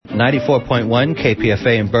94.1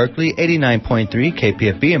 KPFA in Berkeley, 89.3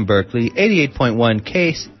 KPFB in Berkeley, 88.1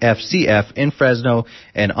 KFCF in Fresno,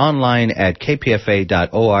 and online at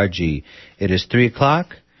kpfa.org. It is 3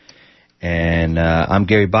 o'clock, and I'm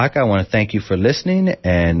Gary Baca. I want to thank you for listening,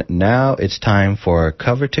 and now it's time for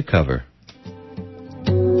Cover to Cover.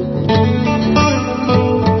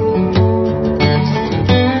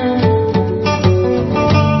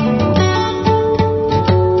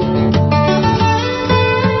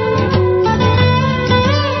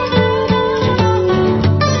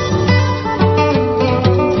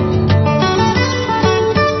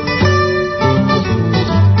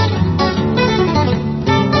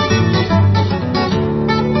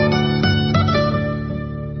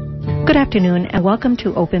 Good afternoon and welcome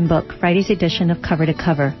to Open Book, Friday's edition of Cover to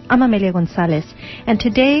Cover. I'm Amelia Gonzalez, and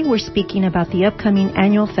today we're speaking about the upcoming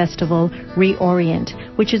annual festival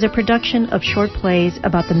Reorient, which is a production of short plays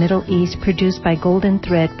about the Middle East produced by Golden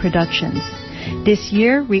Thread Productions. This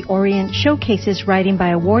year, Reorient showcases writing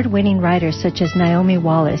by award-winning writers such as Naomi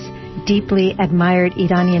Wallace, deeply admired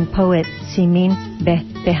Iranian poet Simin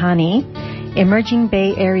Behani, emerging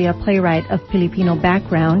Bay Area playwright of Filipino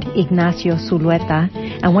background, Ignacio Zulueta,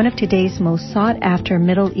 and one of today's most sought-after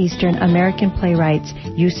Middle Eastern American playwrights,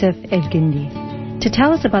 Yusef El-Guindi. To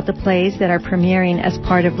tell us about the plays that are premiering as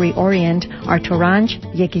part of Reorient are Torange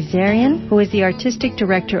Yekizarian, who is the artistic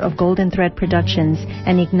director of Golden Thread Productions,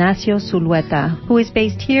 and Ignacio Zulueta, who is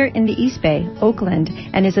based here in the East Bay, Oakland,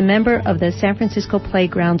 and is a member of the San Francisco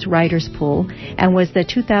Playgrounds Writers Pool, and was the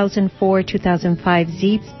 2004-2005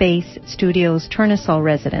 Zeep Space Studios Turnasol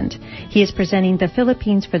resident. He is presenting the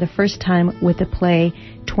Philippines for the first time with the play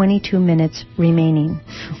 22 Minutes Remaining.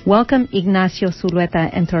 Welcome Ignacio Zulueta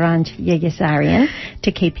and Torange Yekizarian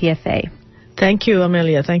to KPFA. Thank you,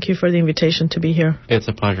 Amelia. Thank you for the invitation to be here. It's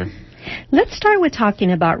a pleasure. Let's start with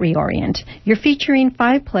talking about Reorient. You're featuring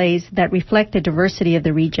 5 plays that reflect the diversity of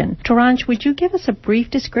the region. Torange, would you give us a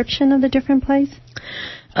brief description of the different plays?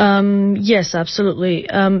 Yes, absolutely.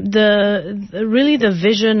 The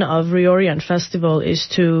vision of Reorient Festival is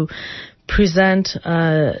to present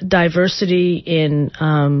diversity in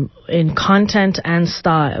content and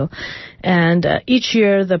style. And each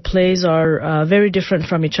year the plays are very different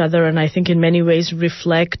from each other, and I think in many ways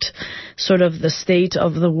reflect sort of the state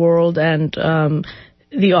of the world and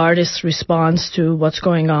the artist's response to what's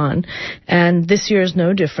going on. And this year is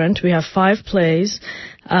no different. We have 5 plays.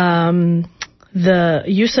 The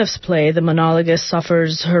Yusef's play, The Monologist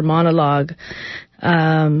Suffers Her Monologue,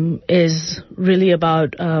 is really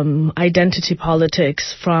about identity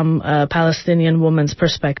politics from a Palestinian woman's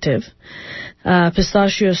perspective.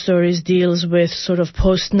 Pistachio Stories deals with sort of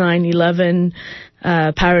post 9/11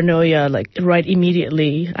 paranoia, like right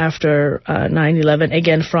immediately after 9/11,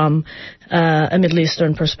 again from a Middle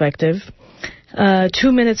Eastern perspective.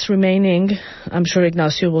 2 Minutes Remaining, I'm sure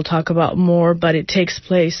Ignacio will talk about more, but it takes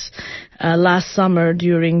place last summer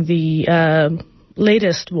during the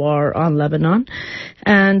latest war on Lebanon.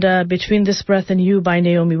 And Between This Breath and You by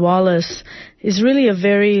Naomi Wallace is really a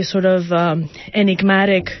very sort of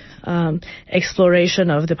enigmatic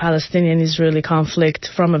exploration of the Palestinian-Israeli conflict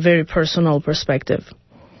from a very personal perspective.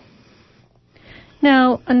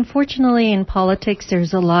 Now, unfortunately, in politics,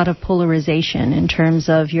 there's a lot of polarization in terms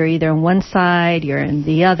of you're either on one side, you're on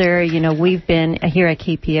the other. You know, we've been here at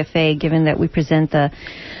KPFA, given that we present the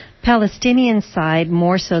Palestinian side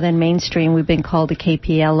more so than mainstream, we've been called the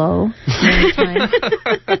KPLO many times.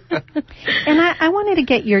 And I wanted to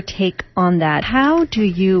get your take on that. How do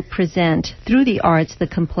you present through the arts the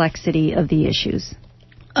complexity of the issues?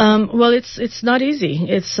 Well, it's not easy.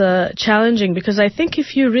 It's challenging because I think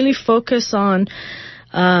if you really focus on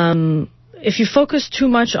if you focus too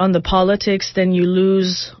much on the politics, then you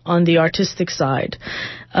lose on the artistic side.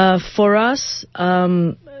 For us,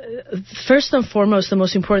 first and foremost, the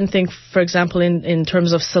most important thing, for example, in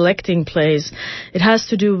terms of selecting plays, it has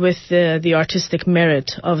to do with the artistic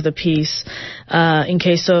merit of the piece. In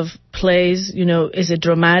case of plays, you know, is it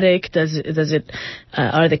dramatic?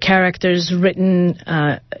 Are the characters written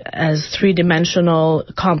as three-dimensional,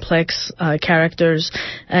 complex characters?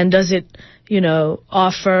 And does it, you know,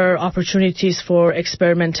 offer opportunities for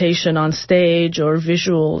experimentation on stage or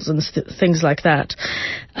visuals and things like that.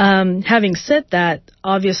 Having said that,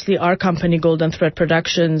 obviously our company, Golden Thread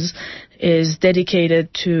Productions, is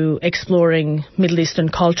dedicated to exploring Middle Eastern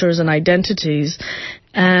cultures and identities.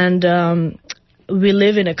 And we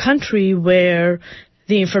live in a country where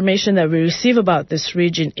the information that we receive about this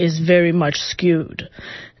region is very much skewed.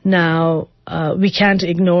 Now, we can't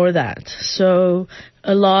ignore that. So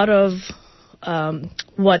a lot of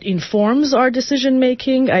what informs our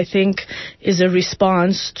decision-making, I think, is a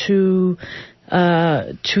response to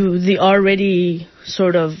to the already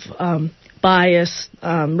sort of biased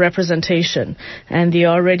representation and the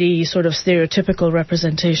already sort of stereotypical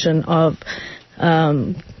representation of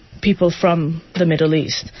people from the Middle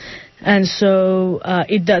East. And so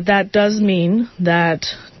that does mean that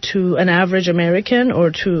to an average American or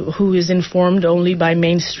to who is informed only by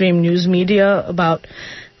mainstream news media about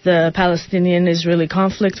the Palestinian-Israeli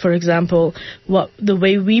conflict, for example, the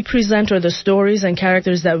way we present or the stories and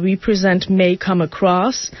characters that we present may come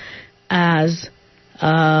across as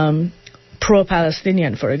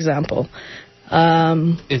pro-Palestinian, for example.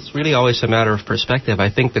 It's really always a matter of perspective. I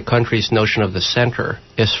think the country's notion of the center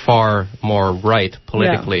is far more right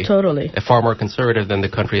politically. Yeah, totally. Far more conservative than the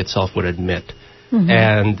country itself would admit. Mm-hmm.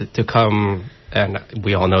 And to come, and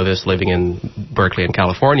we all know this living in Berkeley and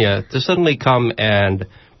California, to suddenly come and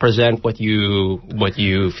present what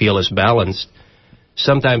you feel is balanced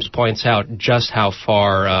sometimes points out just how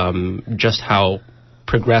far, just how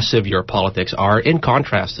progressive your politics are in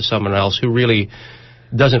contrast to someone else who really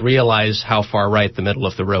doesn't realize how far right the middle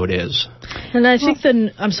of the road is. And I think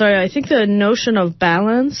the notion of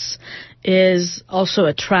balance is also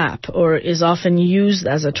a trap, or is often used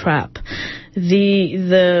as a trap.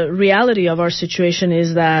 The reality of our situation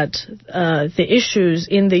is that the issues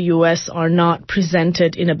in the U.S. are not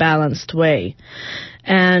presented in a balanced way.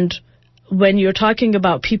 And when you're talking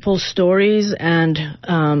about people's stories and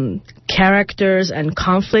characters and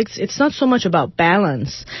conflicts, it's not so much about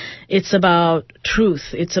balance. It's about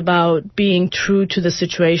truth. It's about being true to the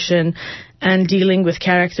situation and dealing with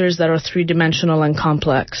characters that are three-dimensional and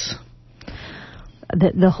complex.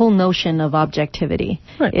 The whole notion of objectivity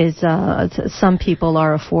is some people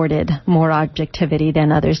are afforded more objectivity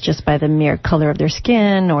than others just by the mere color of their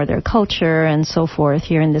skin or their culture and so forth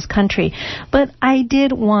here in this country. But I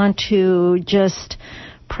did want to just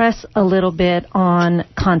press a little bit on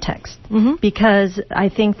context, mm-hmm. because I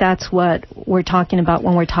think that's what we're talking about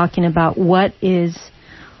when we're talking about what's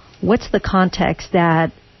the context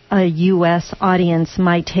that a U.S. audience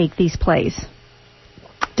might take these plays.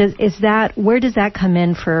 Where does that come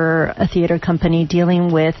in for a theater company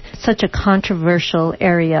dealing with such a controversial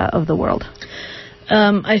area of the world?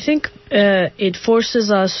 I think it forces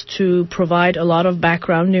us to provide a lot of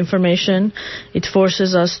background information. It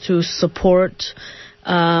forces us to support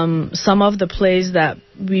some of the plays that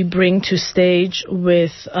we bring to stage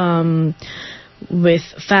with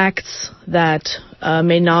facts that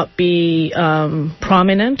may not be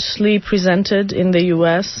prominently presented in the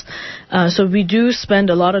U.S. So we do spend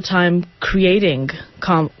a lot of time creating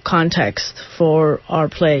context for our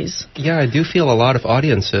plays. Yeah, I do feel a lot of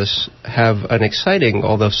audiences have an exciting,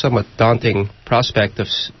 although somewhat daunting, prospect of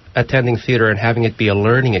attending theater and having it be a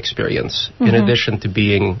learning experience, mm-hmm. in addition to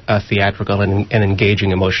being a theatrical and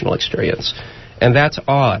engaging emotional experience. And that's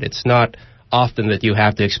odd. It's not often that you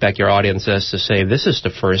have to expect your audiences to say, this is the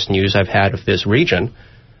first news I've had of this region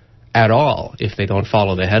at all, if they don't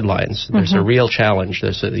follow the headlines. Mm-hmm. There's a real challenge.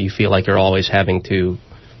 You feel like you're always having to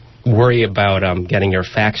worry about getting your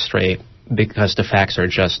facts straight because the facts are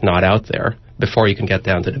just not out there before you can get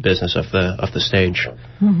down to the business of the stage.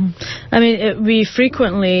 Mm-hmm. I mean, we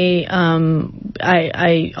frequently,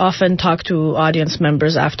 I often talk to audience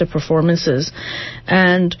members after performances,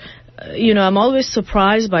 and I'm always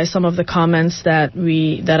surprised by some of the comments that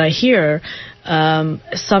I hear.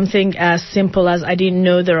 Something as simple as, I didn't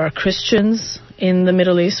know there are Christians in the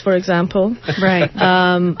Middle East, for example. Right.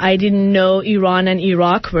 I didn't know Iran and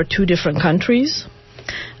Iraq were two different countries.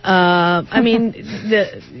 I mean,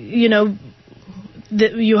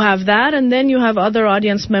 you have that, and then you have other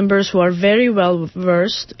audience members who are very well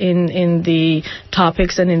versed in the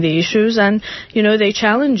topics and in the issues, and they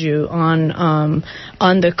challenge you on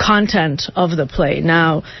the content of the play.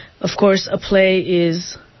 Now, of course, a play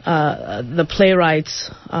is the playwright's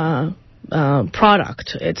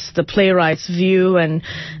product. It's the playwright's view, and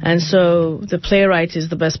so the playwright is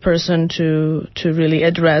the best person to really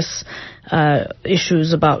address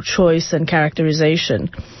issues about choice and characterization.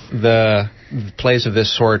 The plays of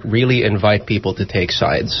this sort really invite people to take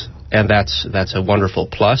sides, and that's a wonderful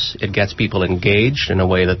plus. It gets people engaged in a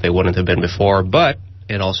way that they wouldn't have been before, but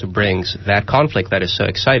it also brings that conflict that is so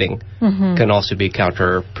exciting, mm-hmm. can also be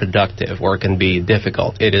counterproductive or can be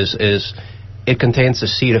difficult. It contains the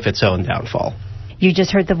seed of its own downfall. You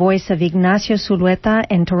just heard the voice of Ignacio Zulueta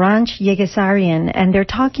and Torange Yegesarian, and they're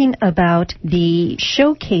talking about the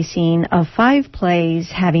showcasing of 5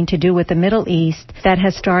 plays having to do with the Middle East that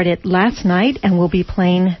has started last night and will be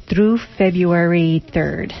playing through February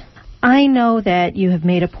 3rd. I know that you have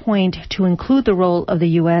made a point to include the role of the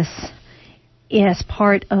U.S. as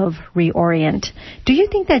part of Reorient. Do you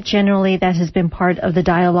think that generally that has been part of the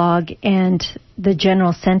dialogue and the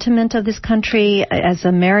general sentiment of this country as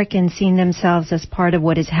Americans seeing themselves as part of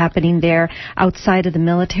what is happening there outside of the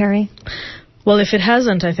military? Well, if it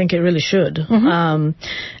hasn't, I think it really should. I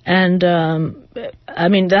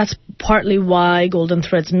mean, that's partly why Golden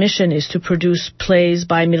Thread's mission is to produce plays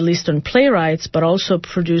by Middle Eastern playwrights, but also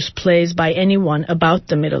produce plays by anyone about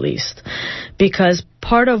the Middle East. Because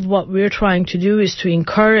part of what we're trying to do is to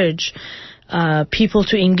encourage people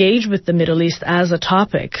to engage with the Middle East as a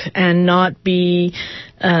topic and not be,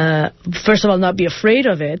 first of all, not be afraid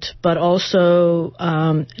of it, but also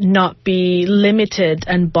not be limited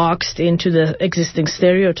and boxed into the existing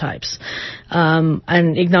stereotypes.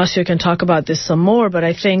 And Ignacio can talk about this some more, but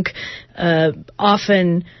I think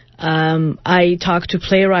often I talk to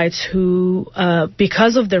playwrights who,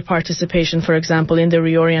 because of their participation, for example, in the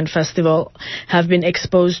Reorient Festival, have been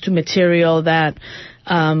exposed to material that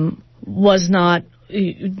that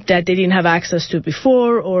they didn't have access to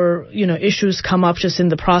before, or, you know, issues come up just in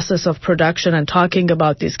the process of production and talking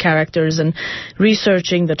about these characters and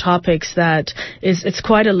researching the topics that it's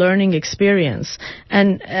quite a learning experience.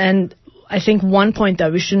 And I think one point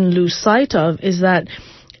that we shouldn't lose sight of is that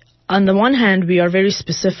on the one hand, we are very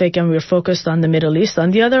specific and we're focused on the Middle East. On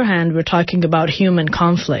the other hand, we're talking about human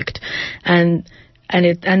conflict.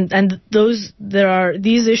 These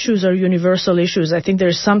issues are universal issues. I think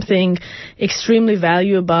there's something extremely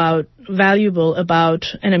valuable about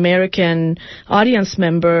an American audience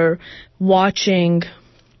member watching,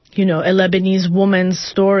 you know, a Lebanese woman's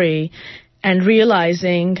story and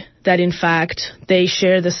realizing that in fact they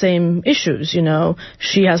share the same issues. You know,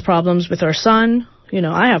 she has problems with her son. You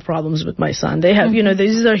know, I have problems with my son. They have, you know,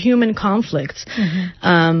 these are human conflicts.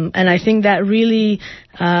 And I think that really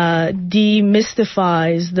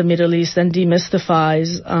demystifies the Middle East and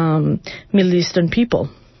demystifies Middle Eastern people.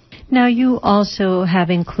 Now, you also have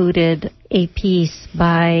included a piece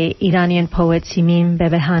by Iranian poet Simin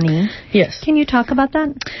Behbahani. Yes. Can you talk about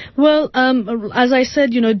that? Well, as I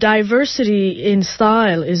said, you know, diversity in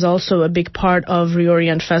style is also a big part of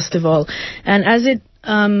Reorient Festival. And as it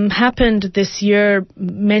happened this year,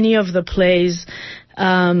 many of the plays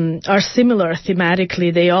are similar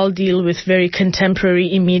thematically. They all deal with very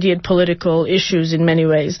contemporary, immediate political issues in many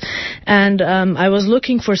ways. And I was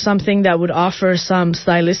looking for something that would offer some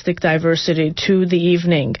stylistic diversity to the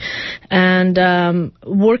evening. And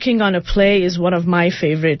working on a play is one of my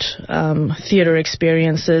favorite theater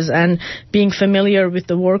experiences. And being familiar with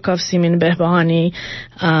the work of Simin Behbahani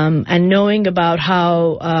and knowing about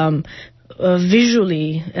how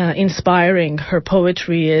visually inspiring her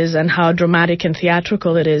poetry is and how dramatic and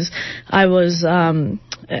theatrical it is, I was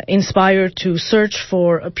inspired to search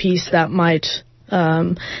for a piece that might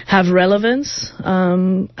have relevance,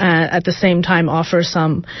 at the same time offer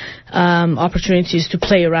some opportunities to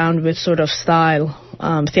play around with sort of style,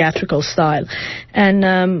 theatrical style.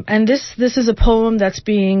 And this is a poem that's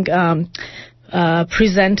being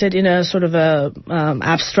presented in a sort of a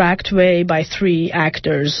abstract way by three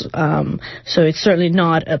actors. So it's certainly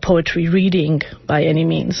not a poetry reading by any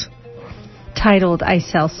means. Titled I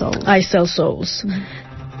Sell Souls. I Sell Souls.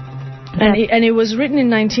 And it was written in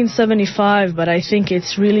 1975, but I think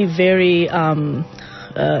it's really very,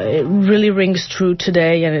 it really rings true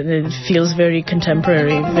today, and it feels very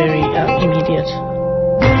contemporary, very immediate.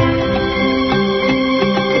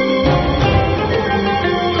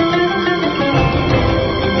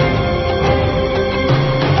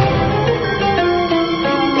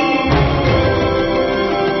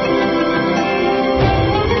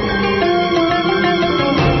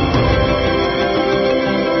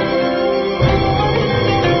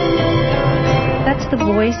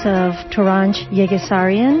 Of Torange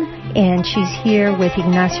Yegesarian, and she's here with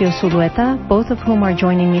Ignacio Zulueta, both of whom are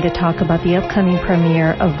joining me to talk about the upcoming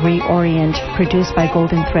premiere of Reorient, produced by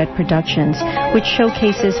Golden Thread Productions, which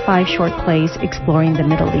showcases 5 short plays exploring the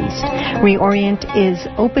Middle East. Reorient is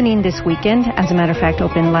opening this weekend, as a matter of fact,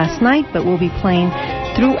 opened last night, but will be playing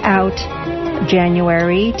throughout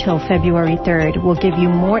January till February 3rd. We'll give you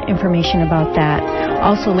more information about that.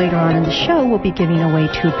 Also, later on in the show, we'll be giving away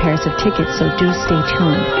 2 pairs of tickets, so do stay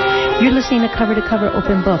tuned. You're listening to Cover to Cover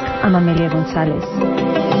Open Book. I'm Amelia Gonzalez.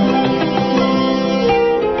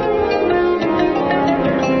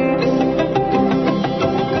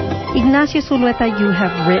 Ignacio Zulueta, you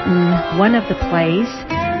have written one of the plays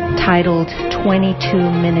titled 22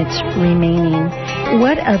 Minutes Remaining.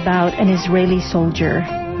 What about an Israeli soldier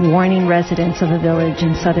warning residents of a village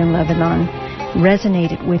in southern Lebanon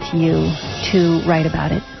resonated with you to write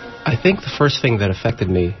about it? I think the first thing that affected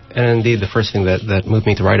me, and indeed the first thing that moved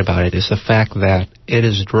me to write about it, is the fact that it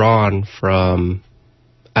is drawn from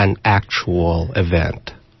an actual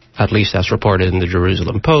event, at least as reported in the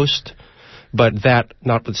Jerusalem Post, but that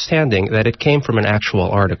notwithstanding, that it came from an actual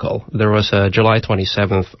article. There was a July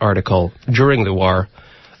 27th article during the war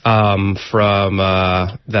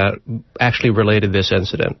that actually related this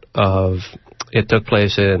incident. It took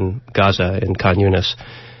place in Gaza, in Khan Yunis,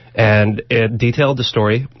 and it detailed the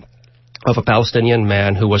story of a Palestinian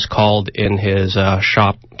man who was called in his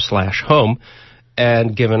shop/home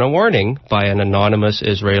and given a warning by an anonymous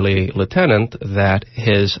Israeli lieutenant that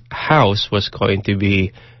his house was going to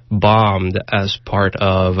be bombed as part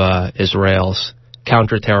of Israel's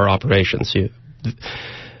counter-terror operations.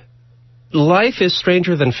 Life is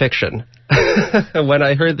stranger than fiction. When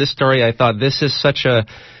I heard this story, I thought, this is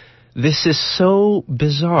so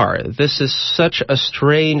bizarre. This is such a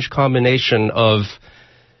strange combination of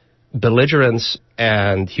belligerence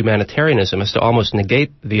and humanitarianism as to almost negate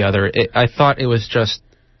the other. I thought it was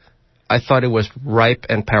ripe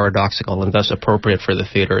and paradoxical, and thus appropriate for the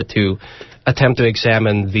theater to attempt to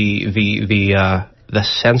examine the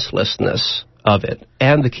senselessness of it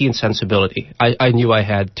and the keen sensibility. I knew I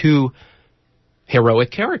had two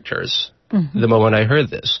heroic characters the moment I heard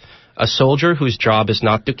this. A soldier whose job is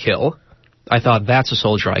not to kill. I thought, that's a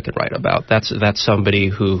soldier I could write about. That's somebody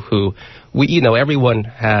who everyone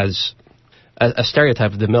has a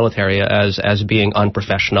stereotype of the military as being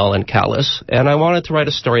unprofessional and callous, and I wanted to write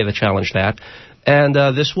a story that challenged that. And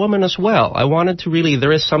this woman as well. I wanted to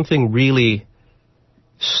there is something really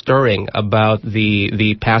stirring about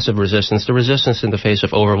the passive resistance, the resistance in the face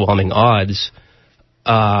of overwhelming odds,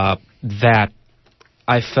 that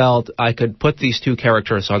I felt I could put these two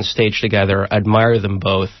characters on stage together, admire them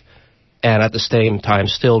both, and at the same time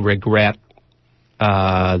still regret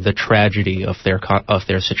the tragedy of their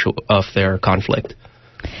conflict.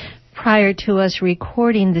 Prior to us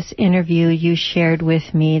recording this interview, you shared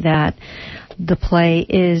with me that the play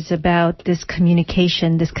is about this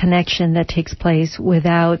communication, this connection that takes place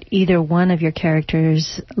without either one of your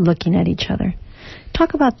characters looking at each other.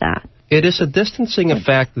 Talk about that. It is a distancing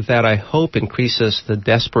effect that I hope increases the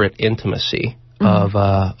desperate intimacy of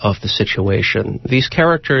the situation. These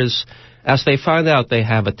characters, as they find out they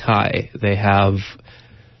have a tie, they have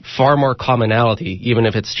far more commonality, even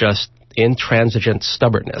if it's just intransigent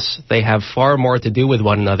stubbornness. They have far more to do with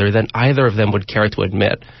one another than either of them would care to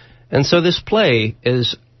admit. And so this play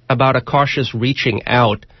is about a cautious reaching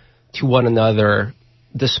out to one another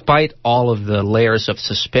despite all of the layers of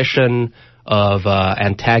suspicion, of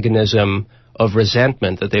antagonism, of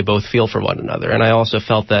resentment that they both feel for one another. And I also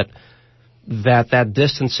felt that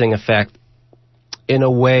distancing effect, in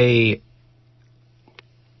a way,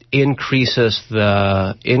 increases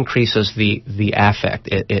the affect.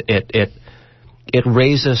 It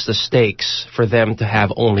raises the stakes for them to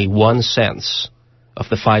have only one sense of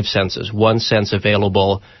the five senses, one sense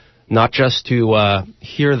available, not just to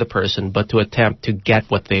hear the person, but to attempt to get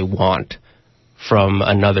what they want from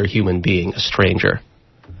another human being, a stranger.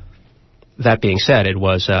 That being said, it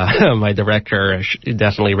was my director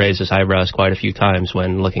definitely raised his eyebrows quite a few times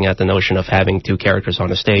when looking at the notion of having two characters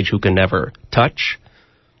on a stage who can never touch,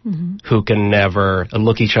 who can never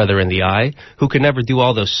look each other in the eye, who can never do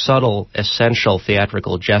all those subtle, essential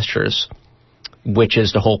theatrical gestures, which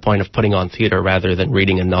is the whole point of putting on theater rather than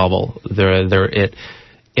reading a novel.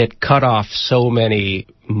 It cut off so many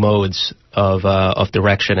modes of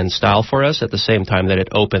direction and style for us, at the same time that it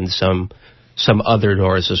opened some other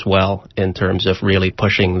doors as well, in terms of really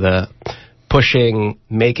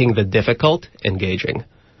making the difficult engaging.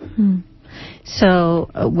 So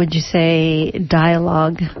would you say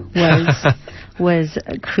dialogue was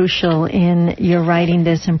crucial in your writing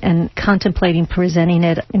this and contemplating presenting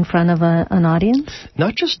it in front of an audience?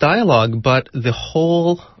 Not just dialogue, but the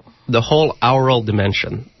whole aural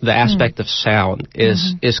dimension, the aspect of sound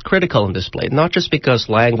is critical in this play. Not just because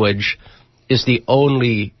language is the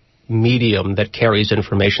only medium that carries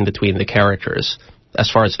information between the characters, as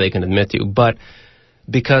far as they can admit to, but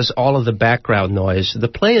because all of the background noise. The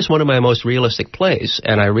play is one of my most realistic plays,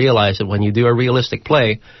 and I realize that when you do a realistic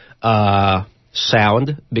play,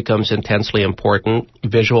 sound becomes intensely important,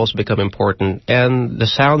 visuals become important, and the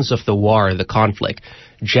sounds of the war, the conflict,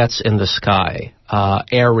 jets in the sky,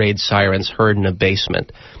 air raid sirens heard in a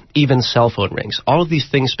basement, even cell phone rings, all of these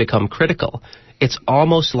things become critical. It's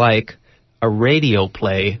almost like a radio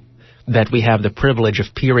play that we have the privilege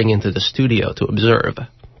of peering into the studio to observe.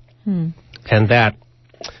 And that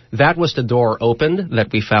was the door opened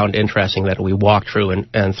that we found interesting, that we walked through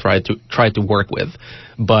and tried to work with.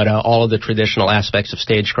 But all of the traditional aspects of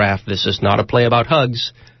stagecraft, this is not a play about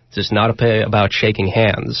hugs. This is not a play about shaking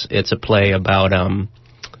hands. It's a play about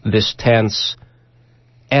this tense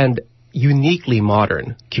and uniquely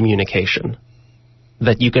modern communication,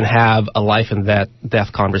 that you can have a life and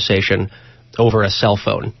death conversation over a cell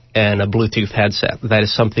phone and a Bluetooth headset. That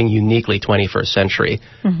is something uniquely 21st century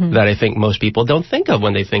that I think most people don't think of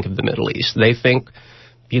when they think of the Middle East. They think,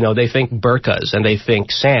 they think burqas and they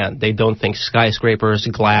think sand. They don't think skyscrapers,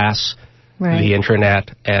 glass, the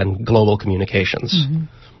internet, and global communications.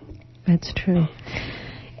 That's true.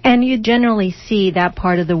 And you generally see that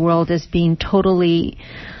part of the world as being totally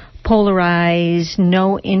polarized,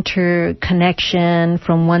 no interconnection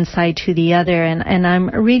from one side to the other. And I'm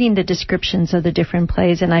reading the descriptions of the different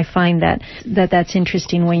plays, and I find that's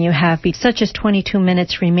interesting when you have such as 22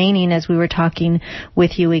 minutes remaining, as we were talking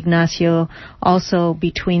with you, Ignacio, also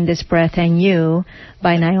Between This Breath and You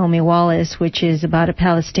by Naomi Wallace, which is about a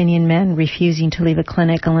Palestinian man refusing to leave a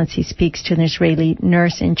clinic unless he speaks to an Israeli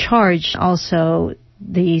nurse in charge. Also,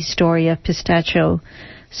 the story of Pistachio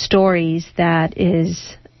Stories, that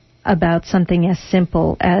is about something as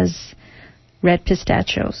simple as red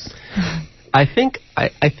pistachios. I think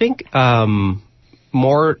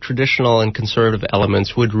more traditional and conservative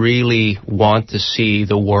elements would really want to see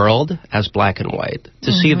the world as black and white,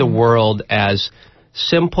 to see the world as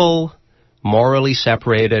simple, morally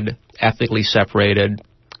separated, ethically separated,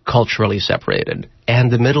 culturally separated.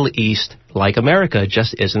 And the Middle East, like America,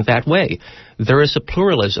 just isn't that way. There is a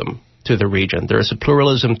pluralism to the region. There is a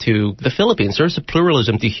pluralism to the Philippines. There is a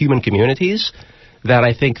pluralism to human communities that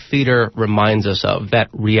I think theater reminds us of, that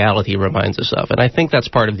reality reminds us of. And I think that's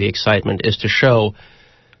part of the excitement, is to show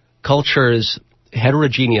cultures,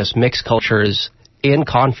 heterogeneous, mixed cultures in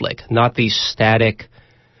conflict, not these static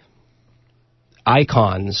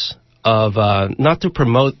icons of, not to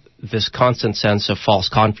promote this constant sense of false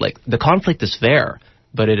conflict. The conflict is there,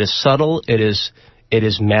 but it is subtle, it is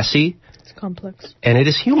messy, complex, and it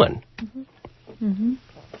is human.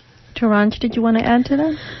 Taranj, did you want to add to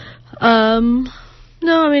that?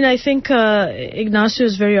 No, I mean, I think Ignacio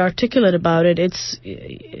is very articulate about it. It's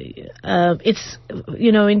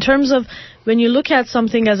in terms of when you look at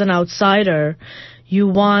something as an outsider, you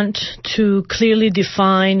want to clearly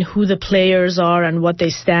define who the players are and what they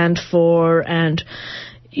stand for, and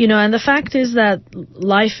and the fact is that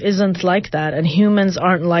life isn't like that, and humans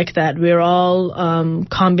aren't like that. We're all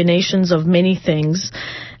combinations of many things,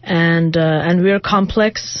 and we're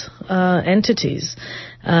complex entities.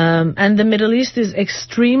 And the Middle East is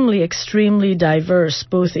extremely, extremely diverse,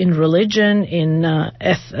 both in religion, in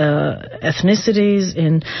ethnicities,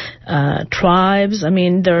 in tribes. I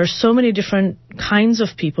mean, there are so many different kinds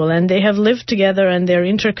of people, and they have lived together, and they're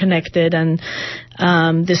interconnected. And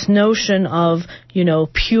this notion of,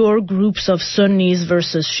 pure groups of Sunnis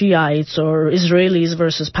versus Shiites, or Israelis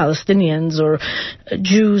versus Palestinians, or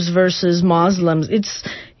Jews versus Muslims, it's,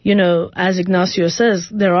 as Ignacio says,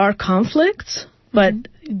 there are conflicts, but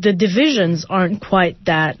the divisions aren't quite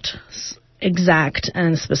that exact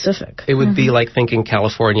and specific. It would be like thinking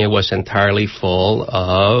California was entirely full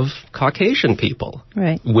of Caucasian people,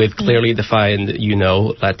 with clearly defined,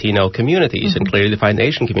 Latino communities and clearly defined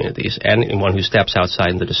Asian communities. And anyone who steps outside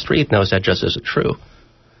into the street knows that just isn't true.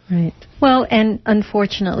 Right. Well, and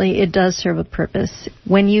unfortunately, it does serve a purpose.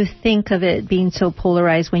 When you think of it being so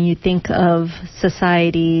polarized, when you think of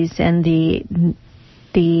societies and the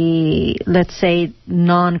let's say,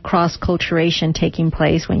 non-cross-culturation taking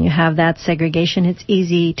place, when you have that segregation, it's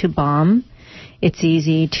easy to bomb. It's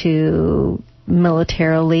easy to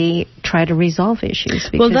militarily try to resolve issues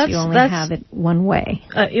because you only have it one way.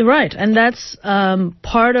 Right, and that's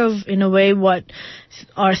part of, in a way, what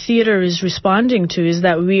our theater is responding to, is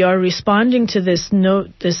that we are responding to this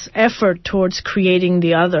effort towards creating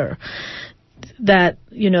the other. That,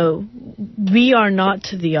 we are not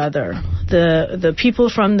the other. The people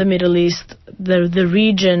from the Middle East, the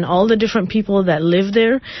region, all the different people that live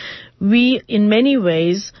there, we, in many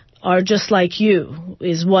ways, are just like you,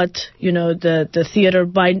 is what, the theater,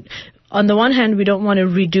 on the one hand, we don't want to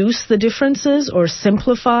reduce the differences or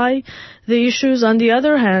simplify the issues. On the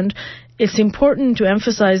other hand, it's important to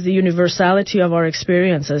emphasize the universality of our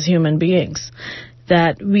experience as human beings.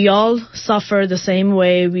 That we all suffer the same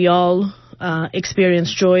way, we all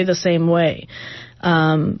experience joy the same way.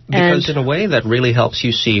 Because in a way that really helps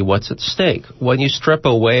you see what's at stake. When you strip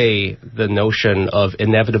away the notion of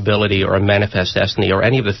inevitability or a manifest destiny or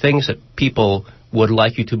any of the things that people would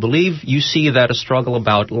like you to believe, you see that a struggle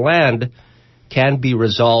about land can be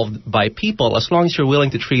resolved by people as long as you're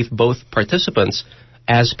willing to treat both participants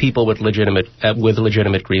as people with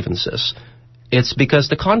legitimate grievances. It's because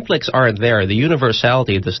the conflicts aren't there. The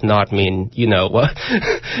universality does not mean,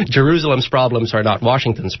 Jerusalem's problems are not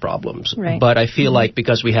Washington's problems. Right. But I feel like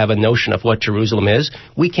because we have a notion of what Jerusalem is,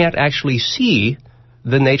 we can't actually see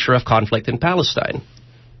the nature of conflict in Palestine.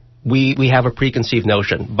 We have a preconceived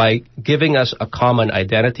notion. By giving us a common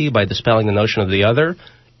identity, by dispelling the notion of the other,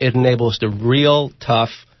 it enables the real,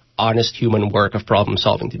 tough, honest human work of problem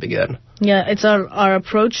solving to begin. Yeah, it's our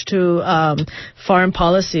approach to foreign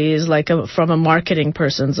policy is like from a marketing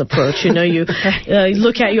person's approach. You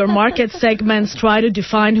look at your market segments, try to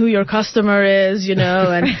define who your customer is,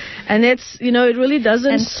 and it's, it really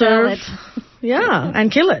doesn't and serve. Yeah,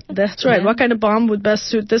 and kill it. That's right. Yeah. What kind of bomb would best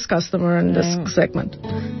suit this customer in this segment?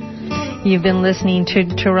 You've been listening to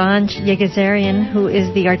Taranj Yegezarian, who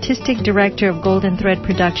is the artistic director of Golden Thread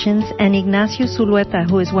Productions, and Ignacio Zulueta,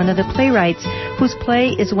 who is one of the playwrights, whose play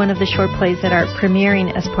is one of the short plays that are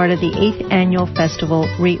premiering as part of the 8th Annual Festival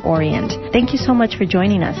Reorient. Thank you so much for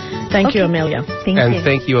joining us. Thank you, Amelia.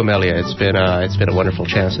 Thank you, Amelia. It's been a wonderful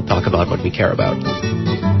chance to talk about what we care about.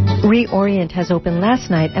 Reorient has opened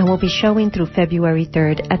last night and will be showing through February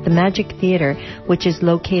 3rd at the Magic Theater, which is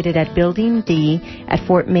located at Building D at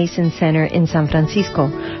Fort Mason Center in San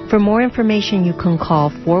Francisco. For more information, you can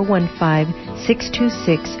call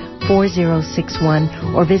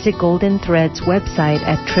 415-626-4061 or visit Golden Thread's website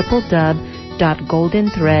at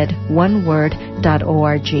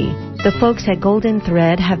www.goldenthread.org. The folks at Golden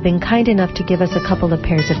Thread have been kind enough to give us a couple of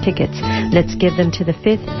pairs of tickets. Let's give them to the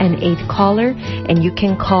 5th and 8th caller, and you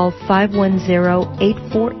can call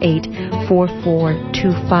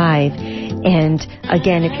 510-848-4425. And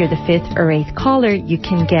again, if you're the 5th or 8th caller, you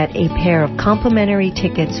can get a pair of complimentary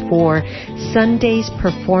tickets for Sunday's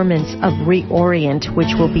performance of Reorient,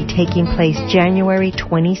 which will be taking place January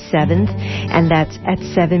 27th, and that's at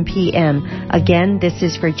 7 p.m. Again, this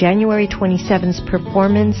is for January 27th's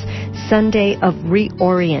performance, Sunday of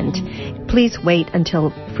Reorient. Please wait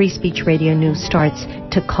until Free Speech Radio News starts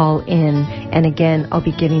to call in. And again, I'll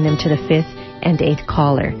be giving them to the 5th and 8th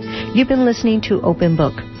caller. You've been listening to Open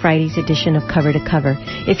Book, Friday's edition of Cover to Cover.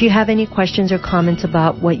 If you have any questions or comments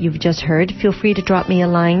about what you've just heard, feel free to drop me a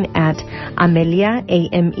line at Amelia,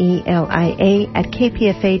 Amelia, at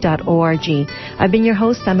kpfa.org. I've been your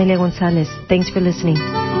host, Amelia Gonzalez. Thanks for listening.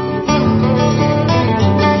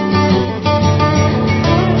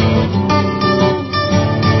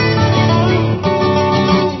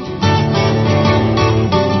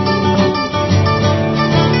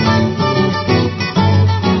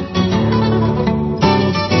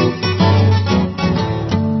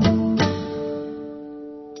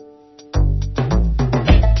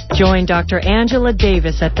 Join Dr. Angela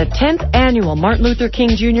Davis at the 10th Annual Martin Luther King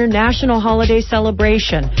Jr. National Holiday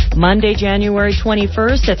Celebration, Monday, January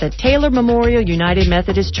 21st at the Taylor Memorial United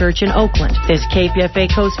Methodist Church in Oakland. This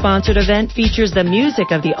KPFA co-sponsored event features the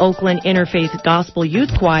music of the Oakland Interfaith Gospel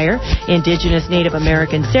Youth Choir, Indigenous Native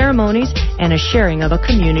American ceremonies, and a sharing of a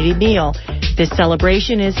community meal. This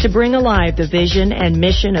celebration is to bring alive the vision and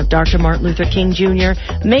mission of Dr. Martin Luther King Jr.,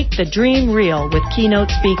 Make the Dream Real, with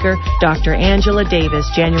keynote speaker Dr. Angela Davis,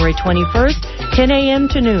 January 21st, 10 a.m.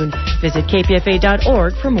 to noon. Visit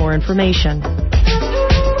kpfa.org for more information.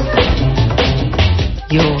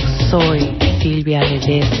 Yo soy Silvia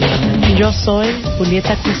Ledesma. Yo soy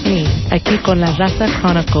Julieta Kuzmin, aquí con La Raza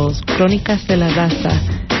Chronicles, Crónicas de la Raza,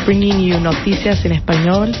 bringing you noticias en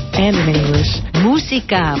español and in English.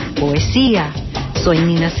 Música, poesía. Soy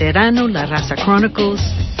Nina Serrano, La Raza Chronicles,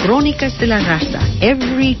 Crónicas de la Raza,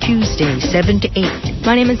 every Tuesday, 7 to 8.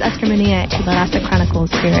 My name is Esther Mania at La Raza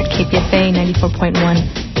Chronicles here at KPFA 94.1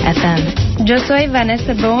 FM. Yo soy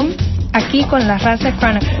Vanessa Bohm, aquí con La Raza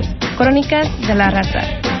Chronicles, Crónicas de la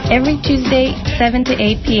Raza, every Tuesday, 7 to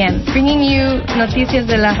 8 p.m., bringing you noticias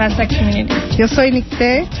de la raza community. Yo soy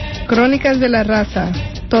Nicté, Crónicas de la Raza,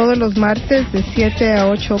 todos los martes de 7 a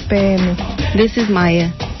 8 p.m. This is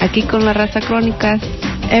Maya, aquí con La Raza Crónicas,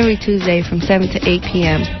 every Tuesday from 7 to 8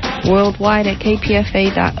 p.m., worldwide at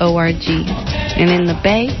kpfa.org, and in the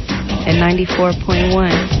Bay at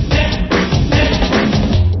 94.1.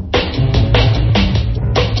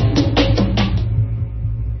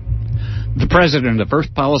 The president of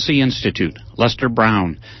Earth Policy Institute, Lester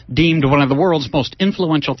Brown, deemed one of the world's most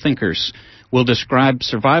influential thinkers, will describe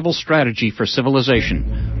survival strategy for civilization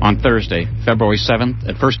on Thursday, February 7th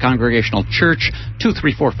at First Congregational Church,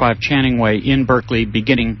 2345 Channing Way in Berkeley,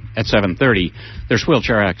 beginning at 7:30. There's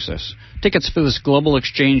wheelchair access. Tickets for this global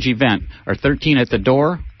exchange event are $13 at the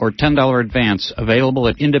door or $10 advance, available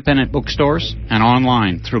at independent bookstores and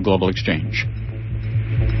online through Global Exchange.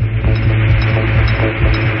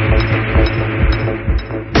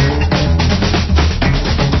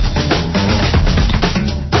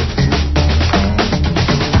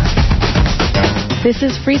 This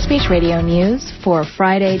is Free Speech Radio News for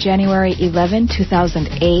Friday, January 11,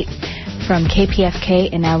 2008. From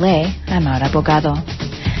KPFK in LA, I'm Aura Bogado.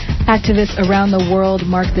 Activists around the world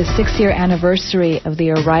mark the 6-year anniversary of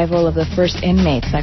the arrival of the first inmates at